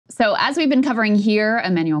So as we've been covering here,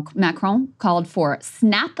 Emmanuel Macron called for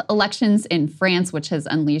snap elections in France, which has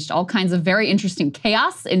unleashed all kinds of very interesting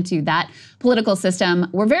chaos into that political system.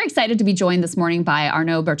 We're very excited to be joined this morning by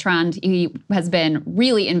Arnaud Bertrand. He has been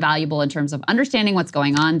really invaluable in terms of understanding what's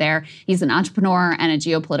going on there. He's an entrepreneur and a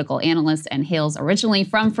geopolitical analyst and hails originally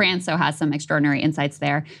from France, so has some extraordinary insights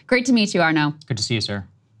there. Great to meet you, Arnaud. Good to see you, sir.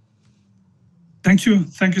 Thank you.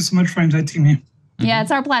 Thank you so much for inviting me. Yeah,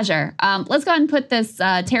 it's our pleasure. Let's go ahead and put this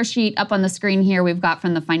tear sheet up on the screen here. We've got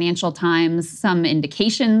from the Financial Times some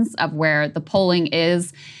indications of where the polling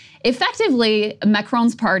is. Effectively,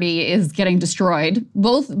 Macron's party is getting destroyed,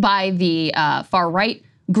 both by the far-right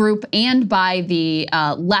group and by the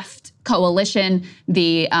left coalition.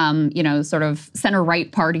 The sort of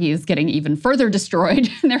center-right party is getting even further destroyed.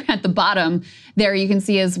 They're at the bottom there, you can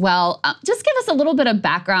see as well. Just give us a little bit of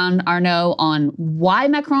background, Arnaud, on why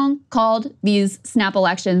Macron called these snap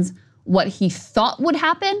elections, what he thought would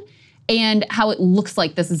happen, and how it looks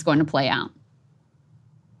like this is going to play out.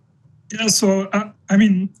 Yeah, so I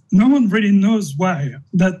mean, no one really knows why.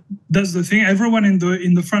 That's the thing. Everyone in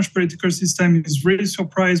the French political system is really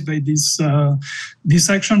surprised by this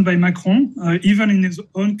action by Macron. Even in his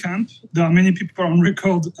own camp, there are many people on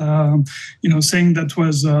record, saying that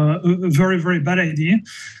was a very, very bad idea.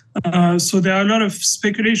 So there are a lot of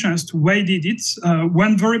speculation as to why he did it.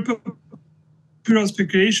 One very popular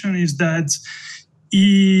speculation is that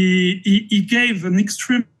he gave an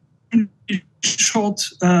extreme short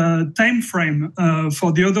time frame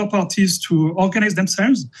for the other parties to organize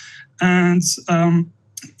themselves, and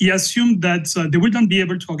he assumed that they wouldn't be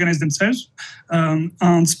able to organize themselves,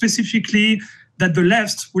 and specifically that the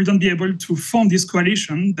left wouldn't be able to form this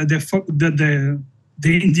coalition that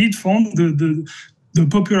they indeed formed the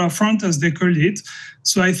Popular Front, as they called it.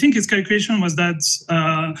 So I think his calculation was that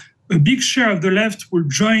a big share of the left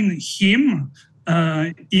would join him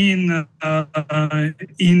in a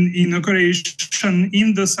coalition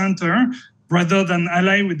in the center rather than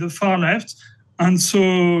ally with the far left. And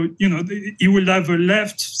so, he will have a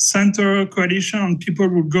left-center coalition, and people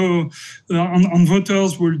will go on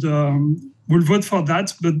voters will vote for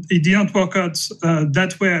that. But it didn't work out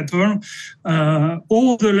that way at all.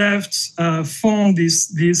 All the left formed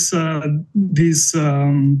this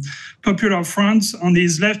Popular Front, and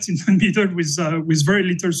is left in the middle with very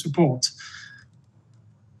little support.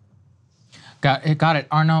 Got it.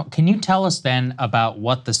 Arnaud, can you tell us then about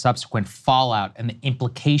what the subsequent fallout and the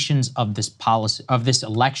implications of this policy, of this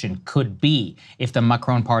election, could be if the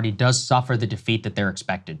Macron party does suffer the defeat that they're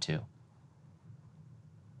expected to?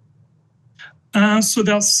 So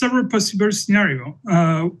there are several possible scenarios.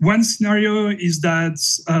 One scenario is that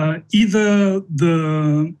either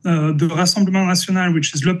the Rassemblement National,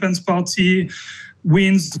 which is Le Pen's party,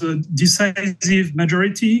 wins the decisive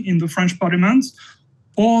majority in the French parliament,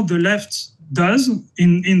 or the left does.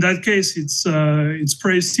 In that case, it's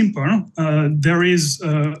pretty simple. There is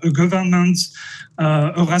a government,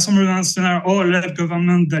 a Rassemblement National or a left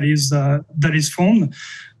government that is formed.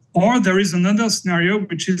 Or there is another scenario,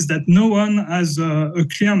 which is that no one has a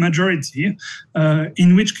clear majority,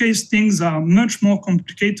 in which case things are much more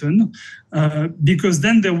complicated, because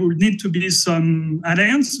then there will need to be some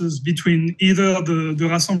alliances between either the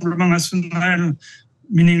Rassemblement National,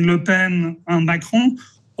 meaning Le Pen and Macron,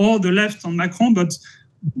 or the left and Macron, but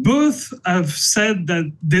both have said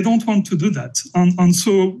that they don't want to do that. And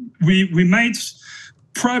so we might,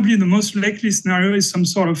 probably the most likely scenario is some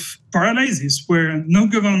sort of paralysis where no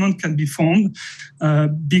government can be formed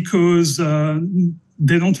because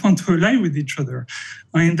they don't want to ally with each other.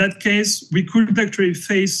 And in that case, we could actually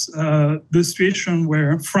face the situation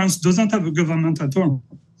where France doesn't have a government at all.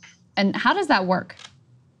 And how does that work?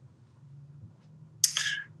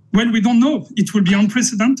 Well, we don't know. It will be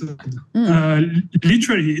unprecedented.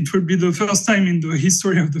 Literally, it will be the first time in the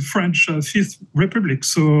history of the French Fifth Republic.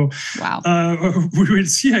 So wow. We will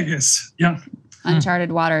see, I guess. Yeah.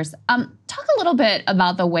 Uncharted waters. Talk a little bit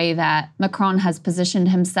about the way that Macron has positioned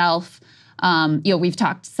himself. We've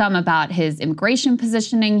talked some about his immigration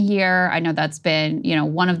positioning here. I know that's been,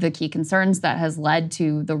 one of the key concerns that has led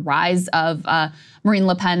to the rise of Marine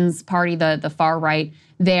Le Pen's party, the far right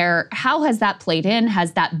there. How has that played in?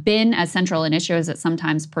 Has that been as central an issue as it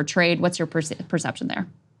sometimes portrayed? What's your perception there?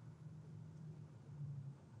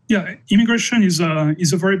 Yeah, immigration is a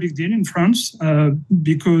very big deal in France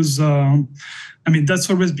because that's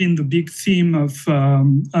always been the big theme of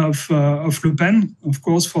Le Pen, of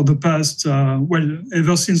course, for the past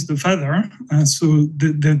ever since the father. So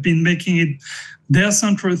they've been making it their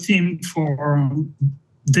central theme for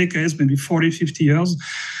decades, maybe 40, 50 years.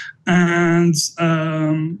 And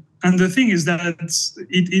And the thing is that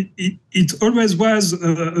it always was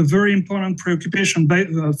a very important preoccupation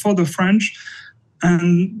for the French.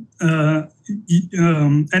 And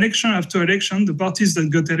election after election, the parties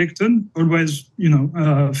that got elected, always,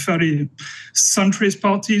 fairly centrist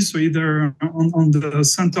parties, so either on the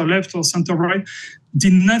center left or center right,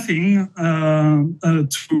 did nothing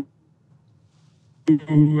to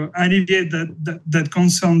alleviate that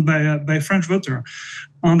concern by French voter.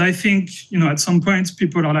 And I think, at some point,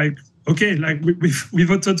 people are like, okay, like we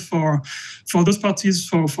voted for those parties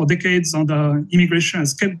for decades, and immigration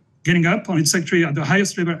has kept getting up, and it's actually at the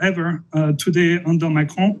highest level ever today under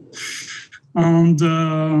Macron. And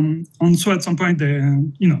so at some point they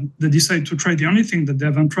decide to try the only thing that they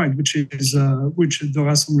haven't tried, which is the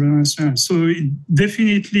Rassemblement National. So it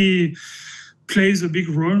definitely plays a big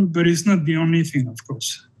role, but it's not the only thing, of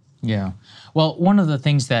course. Yeah. Well, one of the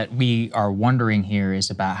things that we are wondering here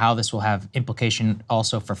is about how this will have implication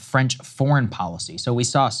also for French foreign policy. So we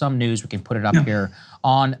saw some news, we can put it up here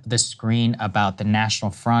on the screen, about the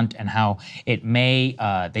National Front and how it may,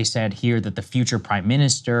 they said here that the future prime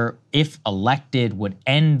minister, if elected, would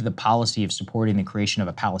end the policy of supporting the creation of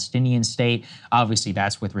a Palestinian state. Obviously,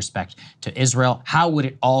 that's with respect to Israel. How would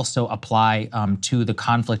it also apply to the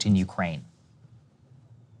conflict in Ukraine?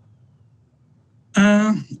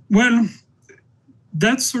 Well,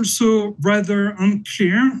 that's also rather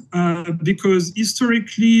unclear because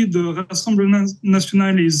historically the Rassemblement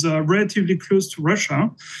National is relatively close to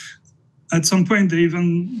Russia. At some point, they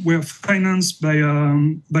even were financed by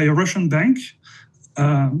a Russian bank.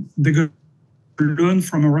 They got a loan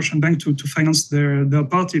from a Russian bank to finance their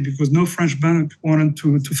party because no French bank wanted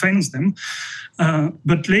to finance them.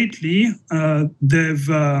 But lately, they've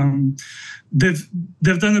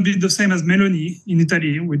done a bit the same as Meloni in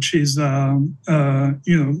Italy, which is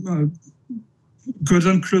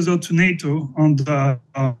gotten closer to NATO and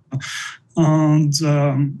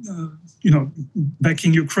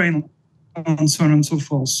backing Ukraine and so on and so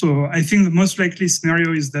forth. So I think the most likely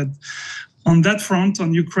scenario is that on that front,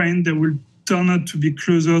 on Ukraine, they will turn out to be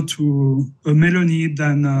closer to Meloni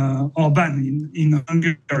than Orban in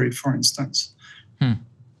Hungary, for instance.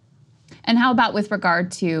 And how about with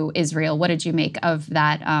regard to Israel? What did you make of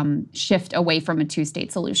that shift away from a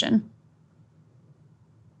two-state solution?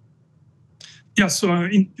 Yeah, so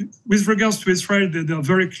with regards to Israel, they are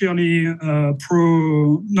very clearly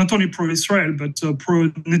not only pro-Israel, but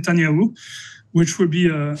pro-Netanyahu, which would be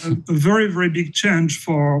a very, very big change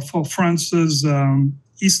for France's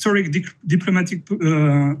historic diplomatic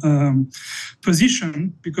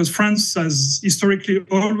position, because France has historically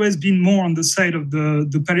always been more on the side of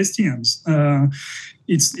the Palestinians.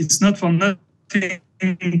 It's not for nothing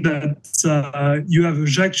that you have a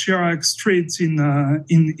Jacques Chirac street in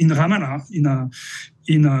Ramallah,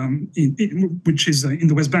 which is in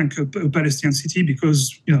the West Bank, a Palestinian city,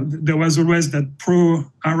 because there was always that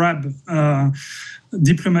pro-Arab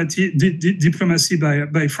diplomacy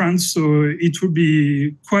by France. So it would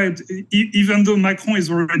be quite, even though Macron is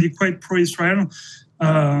already quite pro-Israel,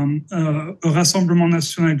 a Rassemblement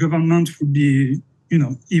National government would be,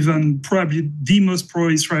 even probably the most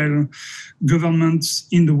pro-Israel government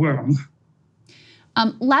in the world.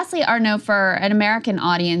 Lastly, Arnaud, for an American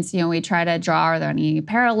audience, we try to draw, are there any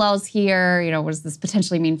parallels here? What does this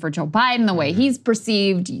potentially mean for Joe Biden, the way he's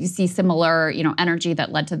perceived? You see similar, energy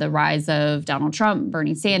that led to the rise of Donald Trump,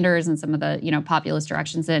 Bernie Sanders, and some of the, populist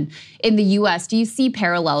directions in the U.S. Do you see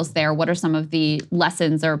parallels there? What are some of the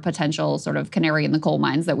lessons or potential sort of canary in the coal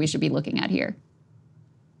mines that we should be looking at here?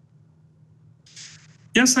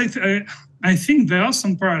 Yes, I think there are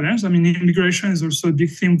some parallels. I mean, immigration is also a big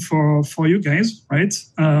theme for you guys, right?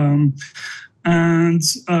 And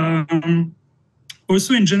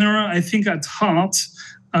also in general, I think at heart,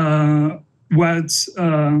 what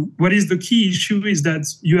is the key issue is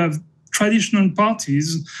that you have traditional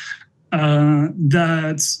parties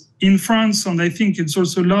that in France, and I think it's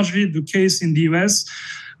also largely the case in the US,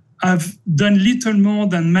 have done little more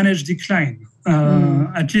than manage decline.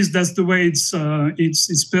 At least that's the way it's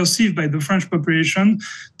perceived by the French population.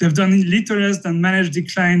 They've done little less than manage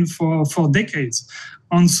decline for decades.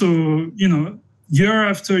 And so, year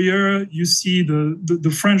after year, you see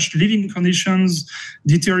the French living conditions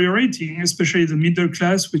deteriorating, especially the middle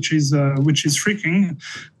class, which is shrinking.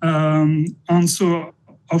 And so,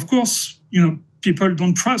 of course, people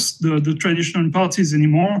don't trust the traditional parties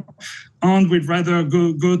anymore, and would rather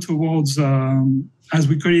go towards, as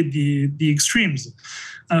we call it, the extremes,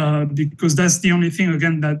 because that's the only thing,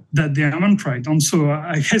 again, that they haven't tried. And so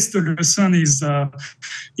I guess the lesson is,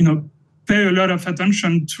 pay a lot of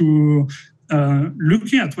attention to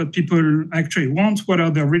looking at what people actually want, what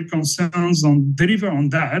are their real concerns, and deliver on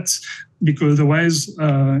that, because otherwise,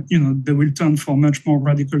 they will turn for much more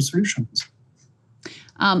radical solutions.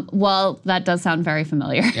 Well, that does sound very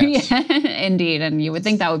familiar. Yes. Indeed. And you would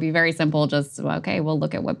think that would be very simple. Just, okay, we'll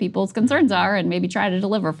look at what people's concerns are and maybe try to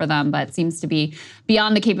deliver for them. But it seems to be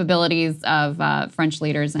beyond the capabilities of French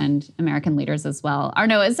leaders and American leaders as well.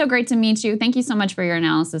 Arnaud, it's so great to meet you. Thank you so much for your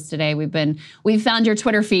analysis today. We've found your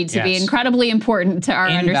Twitter feed to be incredibly important to our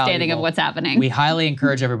understanding of what's happening. We highly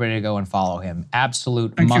encourage everybody to go and follow him.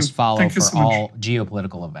 Absolute must follow for all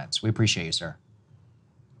geopolitical events. We appreciate you, sir.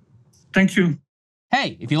 Thank you.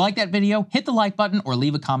 Hey, if you like that video, hit the like button or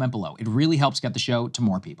leave a comment below. It really helps get the show to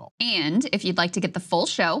more people. And if you'd like to get the full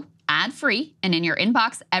show ad-free and in your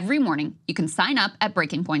inbox every morning, you can sign up at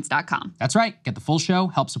breakingpoints.com. That's right. Get the full show,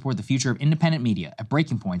 help support the future of independent media at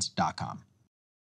breakingpoints.com.